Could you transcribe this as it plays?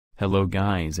Hello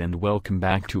guys and welcome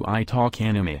back to I Talk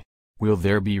Anime. Will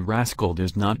there be Rascal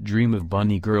Does Not Dream of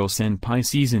Bunny Girl Senpai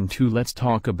Season 2? Let's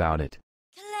talk about it.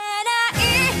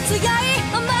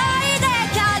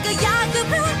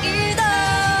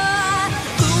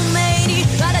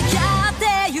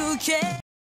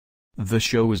 The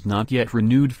show is not yet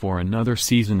renewed for another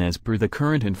season as per the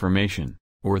current information,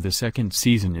 or the second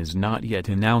season is not yet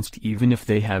announced even if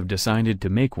they have decided to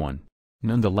make one.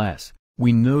 Nonetheless,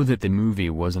 we know that the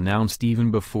movie was announced even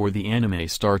before the anime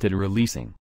started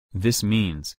releasing. This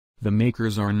means, the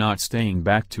makers are not staying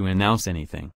back to announce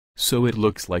anything, so it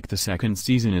looks like the second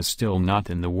season is still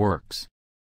not in the works.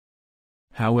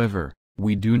 However,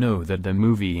 we do know that the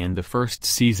movie and the first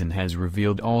season has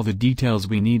revealed all the details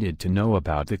we needed to know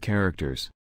about the characters.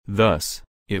 Thus,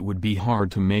 it would be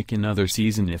hard to make another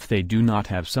season if they do not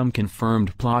have some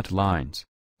confirmed plot lines.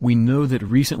 We know that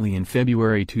recently in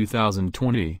February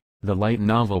 2020, the light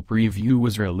novel preview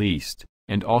was released,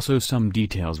 and also some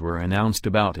details were announced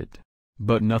about it.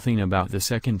 But nothing about the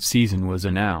second season was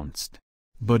announced.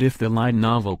 But if the light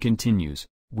novel continues,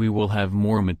 we will have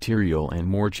more material and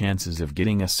more chances of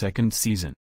getting a second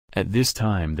season. At this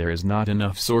time there is not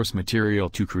enough source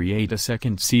material to create a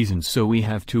second season, so we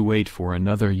have to wait for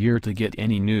another year to get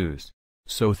any news.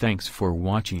 So thanks for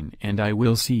watching and I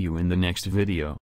will see you in the next video.